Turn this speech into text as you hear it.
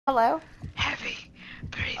Hello? Heavy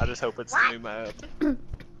breathing. I just hope it's the new map.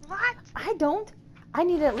 What? I don't. I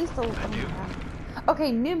need at least a little.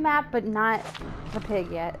 Okay, new map, but not the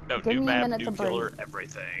pig yet. No, Give new me map, a minute new to breathe. killer,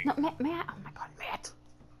 everything. No, Matt. Oh my God, Matt.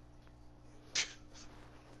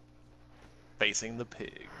 Facing the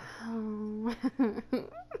pig. Oh.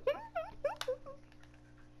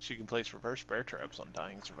 She can place reverse bear traps on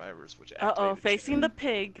dying survivors, which Uh-oh, activated facing chain. the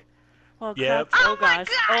pig. Well, Yep. crap. Oh my gosh.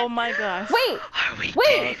 God! Oh my gosh. Wait, Are we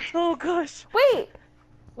wait, Oh gosh. wait.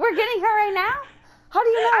 We're getting her right now? How do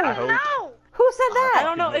you know? I don't know. Who said that? I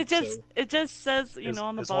don't know. hope It just so. it just says, you know,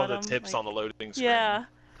 on the it's bottom. one of the tips like, on the loading screen. Yeah.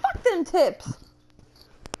 Fuck them tips.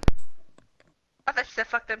 I thought she said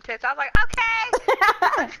fuck them tits. I was like,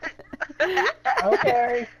 okay.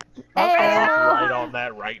 Okay. I'm Hey. right on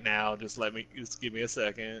that right now. Just give me a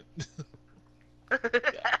second.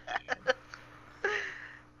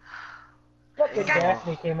 Fucking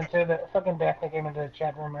Daphne came into the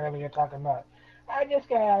chat room earlier talking about, I just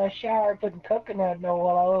got out of the shower putting coconut oil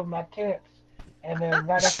all over my tits. And then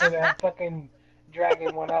right after that, fucking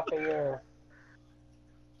dragon went off the air.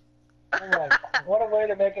 I'm like, what a way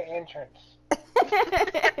to make an entrance.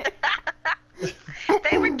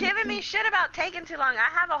 They were giving me shit about taking too long. I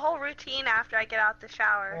have a whole routine after I get out the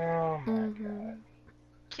shower. Oh my God.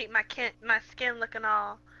 Keep my skin looking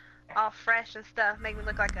all fresh and stuff. Make me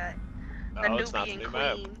look like a It's not the Nubian new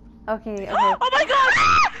map. queen. Okay. Oh my gosh!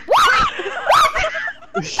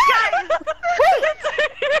 Guys!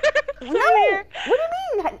 No! What do you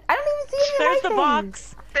mean? I don't even see any There's of the my things.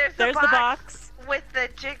 box. There's the box. with the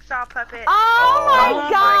jigsaw puppet. Oh my Oh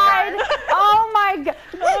God! my Oh my God!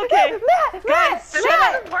 Okay.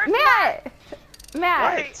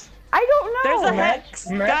 Matt! Wait. I don't know. There's a Matt- hex.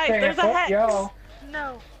 Matt Guys, saying, there's a fuck hex. y'all.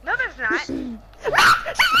 No, there's not.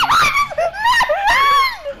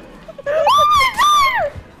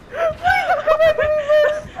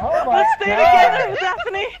 Oh my Let's stay God. together,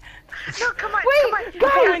 Daphne. No, come on, Wait, come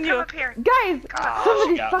guys. on, come up here. Guys, Oh,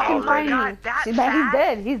 somebody she got fucking already. find God, me. that See, man, he's fast?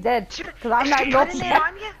 dead. He's dead. Because I'm not Is she going putting it back.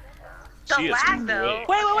 on you? The She is lag though.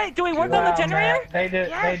 quick. Wait. Do we work Wow, on the generator? Matt, they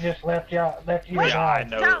Yes. just left you Wait. Yeah, I alone.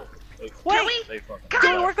 know. No. Wait. They fucking Guys.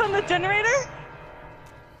 Do we work on the generator?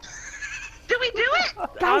 Do we do it?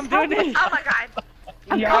 Guys, I'm doing help me. it. Oh my God.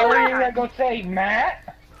 Y'all coming. ain't gonna go say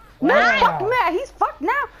Matt? Matt, Wow. fuck Matt. He's fucked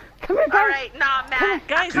now. Come here, All guys. right, nah, Matt.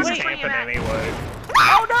 Guys, She's wait. camping anyway.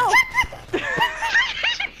 Oh no!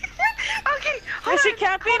 Okay, hold Is she on,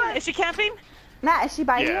 camping? hold on. Is she camping? Matt, is she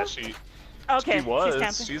by Yeah, you? she Okay, was. she's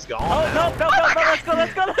camping. She's gone. Oh now. no!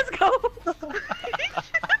 Let's go!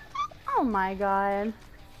 Oh my God.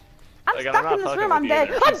 I'm Like, stuck not in this fucking room. with I'm you, dead.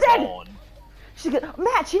 she's I'm dead. gone. She good.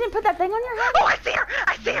 Matt, she didn't put that thing on your head. Oh, I see her.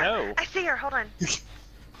 I see her. No. I see her. Hold on.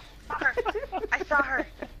 I saw her.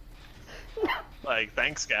 Like,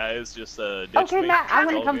 thanks guys. Just ditch Okay, me. Matt, I'm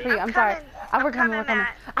It's gonna all come good. for you. I'm sorry. I'm We're coming. coming, We're coming.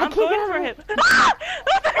 Matt. I I'm can't get going out for of him. it.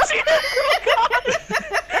 There she is!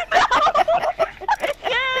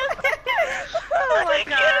 Oh my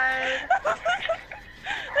God.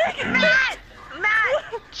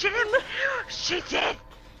 Matt, she did.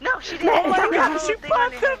 No, she didn't. Oh my Don't God, have a she thing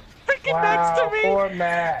on popped your it head. freaking next to Wow, me! poor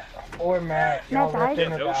Matt. Poor Matt. Y'all Matt left died?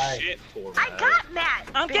 him to No die. shit, poor I Matt. got Matt.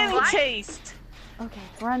 I'm Big getting boy. chased. Okay,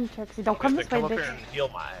 run, Trixie. Don't come Then this way, come up here bitch. and heal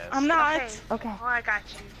my ass. I'm not. Okay. Okay. Oh, I got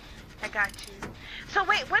you. I got you. So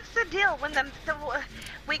wait, what's the deal when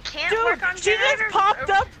we can't Dude, work on she just generators? popped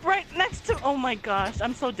Or- up right next to. Oh my gosh,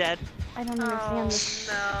 I'm so dead. I don't understand this.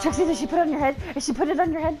 Oh, no. Trixie, did she put it on your head? Did she put it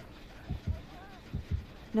on your head?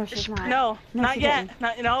 No, she's not. No, No, not she yet.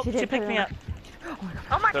 didn't. No, She she didn't picked put me it up. on.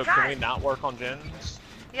 Oh my So God. can we not work on gens?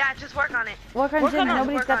 Yeah, just work on it. Work on Work Jen. on it,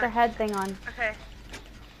 Nobody's work got on their it. head thing on. Okay.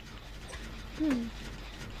 Hmm.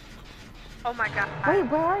 Oh my God. Wait,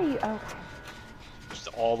 where are you? Okay. Just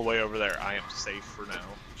all the way over there. I am safe for now.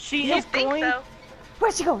 She You is think going. so?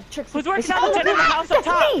 Where's she going, Trixie? Who's working Is she on the coming generator up? house up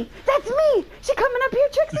top? That's me! That's me! She coming up here,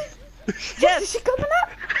 Trixie? Yes. Is she coming up?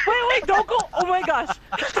 Wait, don't go. Oh my gosh.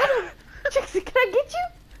 Trixie, can I get you?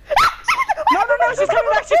 No, she's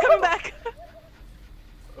coming back. She's coming back.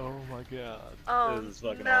 Oh my God. Oh, This is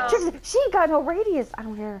fucking no. awesome. Trixie, she ain't got no radius. I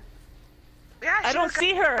don't hear her. Yeah, I she don't was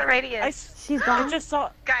see got her. The radius. She's I gone. just saw.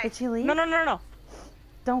 Did Guys, she leave? No.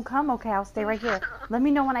 Don't come. Okay, I'll stay right here. Let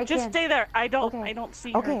me know when I Just can. stay there. I don't. Okay. I don't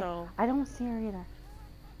see Okay. her though. I don't see her either.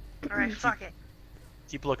 alright, fuck it.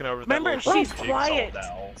 Keep looking over Remember, that little she's jigsaw quiet.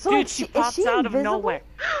 doll. So Dude, is she is pops she out of invisible? nowhere.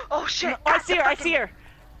 Oh shit. No, I see her. I see her.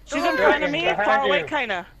 She's in door. front of me, Behind far away, you.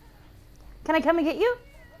 kinda. Can I come and get you?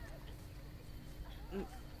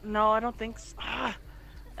 No, I don't think so. I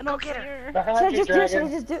don't get see her. her. Behind Should I you, just do it? Should I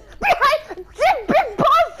dragon. just do it? Behind! Big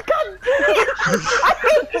boss! God damn it! I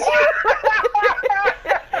hate you!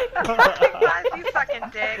 Guys, you fucking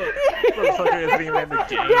dick. Motherfucker isn't even in the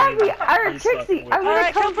game. Daffy, or He's Trixie, fucking with I'm me. gonna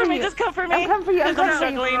Alright, come come for me. you. Just come for me. I'm coming for you. I'm Because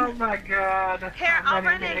coming for you. struggling. Oh my god. Here, I'll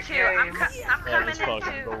run in the into you. I'm game. coming That is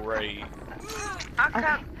fucking into. great. I'll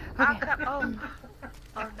come. I'll Okay. come. Oh.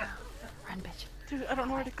 Oh no. Run, bitch. Dude, I don't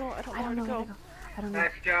know where to go. I don't I know don't know where where to to go. go. I don't know.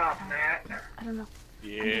 Nice job, Matt. I don't know.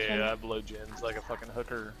 Yeah, I blow Jen's like a fucking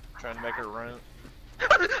hooker, trying to make her run.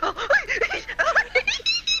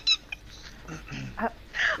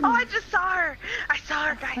 Oh, I just saw her. I saw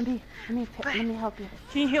her, guys. Let me help you.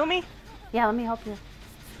 Can you heal me? Yeah, let me help you.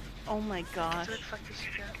 Oh my gosh. Where the fuck did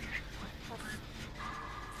she go? Hold on.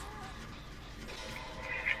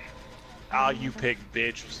 Ah, you pig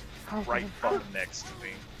bitch was Oh, right okay. fucking next to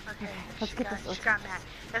me. Okay, Let's she get got, this. she got mad.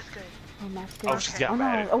 That's good. Oh, Matt's good. Oh, she's got oh,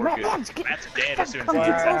 mad. no. Oh, We're Matt, good. Matt, Matt's dead as soon as come he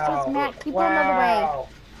too gets close to out. us, Matt. Keep going the other way.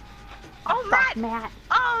 Oh, Fuck, Matt. Matt.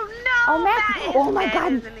 Oh no. Oh, Matt. Matt is Oh, my dead,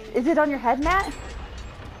 God. isn't he? Is it on your head, Matt?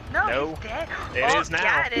 No, No. he's dead. It Oh, is now.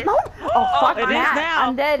 Yeah, it is. No. Oh, fuck, It is Matt. now.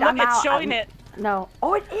 I'm dead. Look, I'm it's out. showing it. No.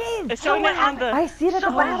 Oh, it is. It's showing it on the. I see it at So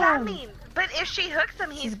the what does that bottom. mean? But if she hooks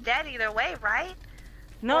him, he's dead either way, right?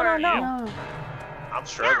 No, no, no. No. I'm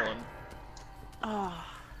struggling. Oh,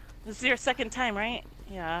 this is your second time, right?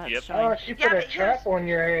 Yeah. It's Yep. showing. Oh, she Yeah, put a but here's- trap on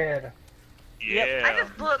your head. Yeah. I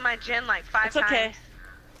just blew up my gin like 5 It's okay.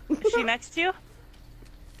 times. Is she next to you?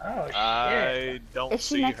 Oh, shit. I don't Is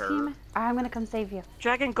she see next her. to you? I'm gonna come save you.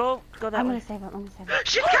 Dragon, go that I'm way. gonna save him. I'm gonna save him.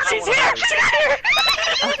 She's coming! She's here! She's here!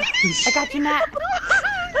 I got you, Matt.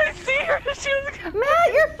 I see her! She was...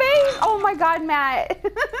 Matt, your face! Oh my God, Matt.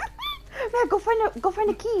 Matt, go find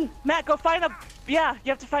a key. Matt, go find a... Yeah, you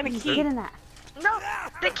have to find a key. Get in that. No,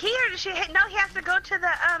 the key or does she hit? No, he has to go to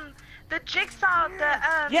the jigsaw,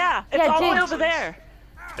 Yeah, it's Yeah, all the way Jake. over there.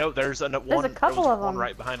 No, there's a a one. couple there was of one them.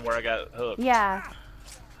 right behind where I got hooked. Yeah.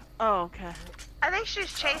 Oh, okay. I think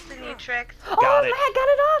she's chasing you, Trix. Oh, Got it. Matt got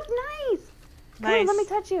it off. Nice. Come on, Nice. let me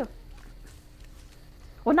touch you.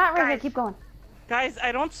 Well, not right here. Guys. Keep going. Guys,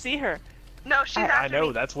 I don't see her. No, she's I after know,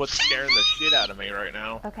 me. that's what's scaring the shit out of me right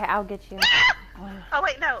now. Okay, I'll get you. Oh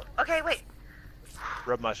wait, no. Okay, wait.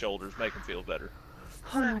 Rub my shoulders, make them feel better.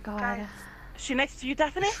 Oh my God. Guys. Is she next to you,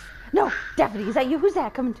 Daphne? No, Daphne, is that you? Who's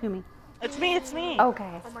that coming to me? It's me, it's me.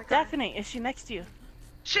 Okay. Oh my god. Daphne, is she next to you?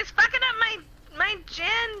 She's fucking up my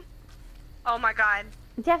gin. Oh my god.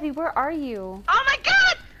 Daphne, where are you? Oh my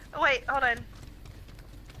god. Wait, hold on.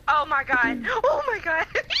 Oh my god. Oh my god.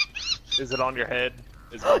 Is it on your head?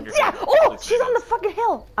 Is it on your Yeah. head? Oh, Please she's say on the yes. fucking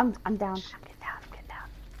hill. I'm down. I'm getting down. I'm getting down.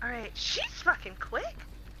 All right, she's fucking quick.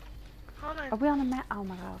 Hold on. Are we on the map? Oh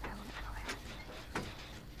my God. Okay.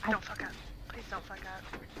 Don't fuck up. Please don't fuck up.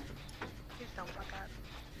 Please don't fuck up.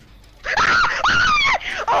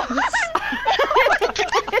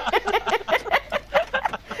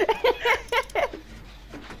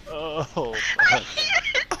 Oh.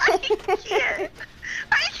 I can't.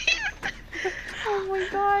 I can't. Oh my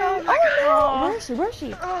God. Oh my no. Where is she? Where is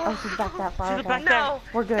she? Oh, she's back that far. She's Okay. back there. No.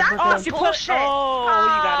 We're good. That We're was good. she put- bullshit. oh,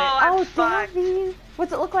 you got it. I'm Oh, fucked. Daphne.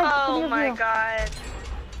 What's it look like? Oh Give me a my view. god.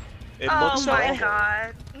 It Oh looks my awful.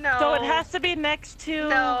 god. No. So it has to be next to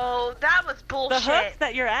No, that was the bullshit. hook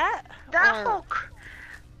that you're at? That Or- whole.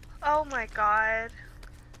 Oh my god.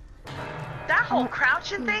 That whole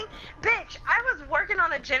crouching thing, bitch. I was working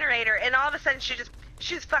on a generator, and all of a sudden she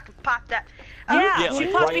just fucking popped up. Yeah, Yeah, she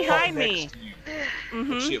like popped right behind next me. to you.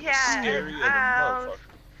 Mm-hmm. Shit was Yeah, scary as a motherfucker.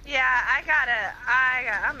 Yeah,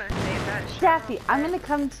 I'm gonna save that shit. Daphne, I'm gonna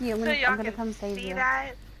come to you. I'm So gonna, y'all I'm gonna can come save see you.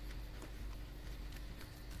 that.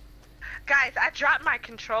 Guys, I dropped my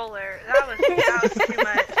controller. That was too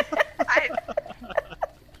much.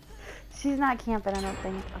 She's not camping, I don't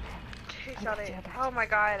think. Okay. Jeez, I got you, I got you. Oh my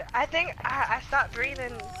god. I think I stopped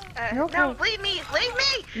breathing. You're okay. No, leave me! Leave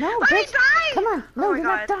me! No, Let me bitch. die! Come on. No, Oh my you're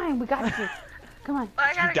not God. dying. We got you. Come on.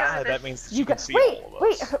 I If gotta you go die, to that this. means You you can got. see Wait, all of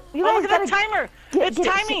wait. us. You Oh, guys look at that gotta timer! get It's it.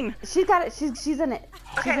 timing! She's got it. She's in it.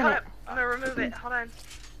 Okay, She's in hold it. up. I'm gonna remove it. Hold on.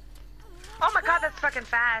 Oh my god, that's fucking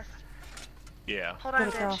fast. Yeah. Hold on,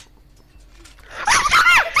 Get it, girl. bitch.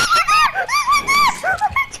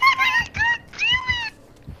 God damn it!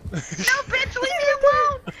 No, bitch, leave me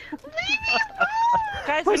alone! Leave me alone!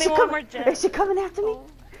 Guys, Wait, we she need one more coming? gen. Is she coming after me?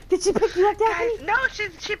 Did she pick you up, Daphne? Guys, no, she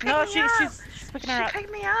picked No, me up. she's picking her She up.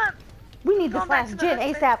 picked me up. We need this Going back last to the gin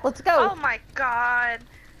husband. ASAP. Let's go. Oh my god.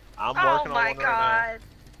 I'm Oh working my on one right god.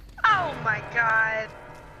 Oh my god.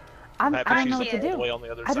 I now. don't know what She's to all the way do. on the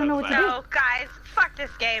other I don't side know of what the to map. No, guys, fuck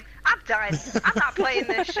this game. I'm done. I'm not playing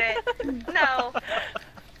this shit. No.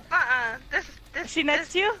 This. Is she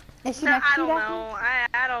next to you? Is she No, next I to you, don't Daphne? know.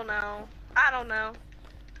 I don't know. I don't know.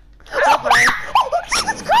 Oh,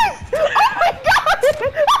 Jesus Christ! Oh my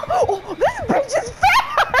God! Oh, this bitch is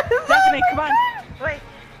fast! Daphne, come on. Wait,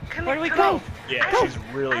 Where do we come go? here. Yeah, she's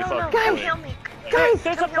really I don't know. fucking Come quick. heal me. Guys,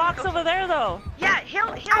 There's a Come heal me, box go. over there, though. Yeah,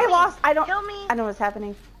 heal me. I lost. I don't. Heal me. I know what's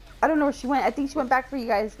happening. I don't know where she went. I think she went back for you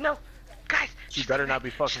guys. No, guys. She she's better coming not be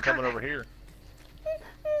back. fucking She's coming coming over here.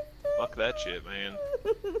 Fuck that shit, man.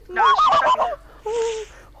 back. No, she's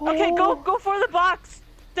fucking. Okay, go for the box.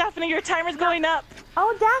 Daphne, your timer's going up.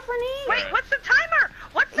 Oh, Daphne. Wait, what's the timer?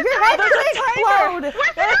 What's the Your head timer? will explode.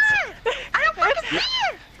 Where's it at? I don't fucking see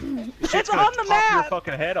it. Shit's It's gonna on the top map. your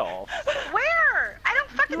fucking head off. Where? I don't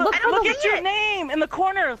fucking. Look I for don't the- Look see at your it. name in the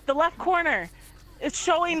corner, the left corner. It's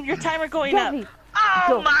showing your timer going up. Daphne. Oh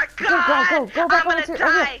Go. my Go, god. go back I'm over gonna to right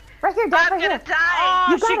die. here. Right here, Daphne. I'm Right gonna here. die. Oh,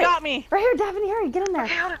 You got she it. got me. Right here, Daphne. Hurry, get in there.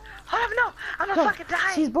 Okay, hold on. Hold on, no. I'm gonna Go. fucking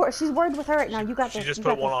die. She's bored. She's worried with her right now. You got She this. just You put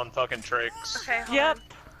got one this. on fucking tricks. Okay, hold Yep. on.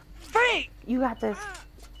 Freak. You got this.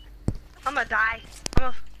 I'm gonna die. I'm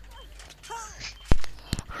gonna...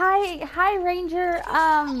 Hi, Ranger.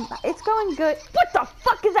 It's going good. What the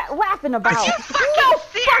fuck is that laughing about? Are you fucking No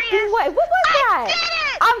serious? fucking way. What was that? I did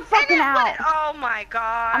it! I'm fucking And it out. went- Oh my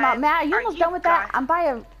god. I'm out. Matt, you Are almost done with that? God- I'm by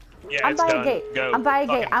a. Yeah, I'm it's by a done. gate. Go. I'm by a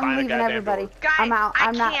gate. Fucking I'm find a leaving goddamn everybody. door. Guys, I'm out. I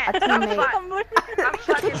I'm not a can't. teammate. I'm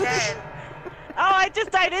fucking dead. Oh, I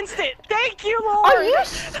just died instant. Thank you, Lord. Are you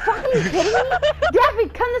fucking kidding me? Daphne,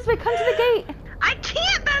 come this way. Come to the gate. I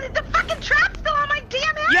can't. The fucking trap's still on my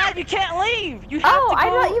damn head. Yeah, you can't leave. You have Oh, to go. I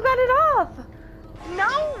thought you got it off. No.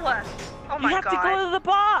 Oh You my have god. to go to the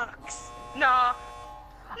box. No.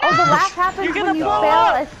 Oh, the laugh happens You're gonna when you blow fail.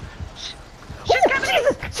 up. She's Oh, coming.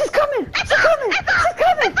 Jesus! She's coming! She's coming! It's off. She's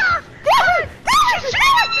coming! It's off.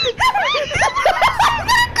 Daphne! Daphne! I'm so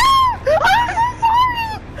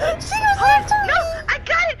sorry! She was after me! No, I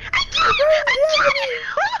got it. I got it.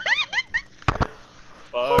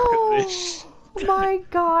 Oh, Fuck this. my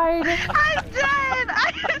God. I'm dead.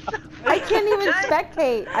 I can't even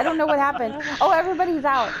spectate. I don't know what happened. Oh, everybody's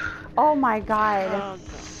out. Oh, my God. Oh,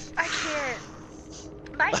 I can't.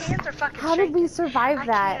 My hands are fucking How did shaking. we survive I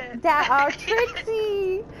that? can't. Oh,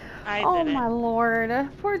 Trixie! I Oh, did it. my Lord.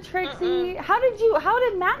 Poor Trixie. How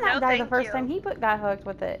did Matt not No, die the thank first you. time he got hooked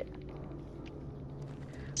with it?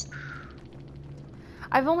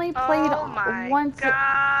 I've only played Oh my once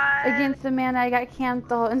god. against a man. I got camped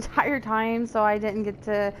the entire time, so I didn't get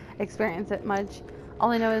to experience it much. All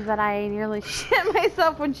I know is that I nearly shit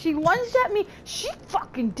myself when she lunged at me. She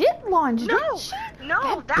fucking did lunge, No, didn't she?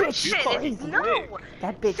 no, that bitch is shit is crazy. no.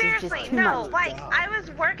 That bitch is Seriously, just too no. much. Like I was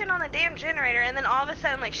working on a damn generator, and then all of a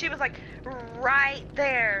sudden, like she was like right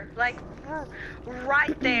there, like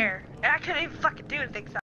right there, and I couldn't even fucking do anything. So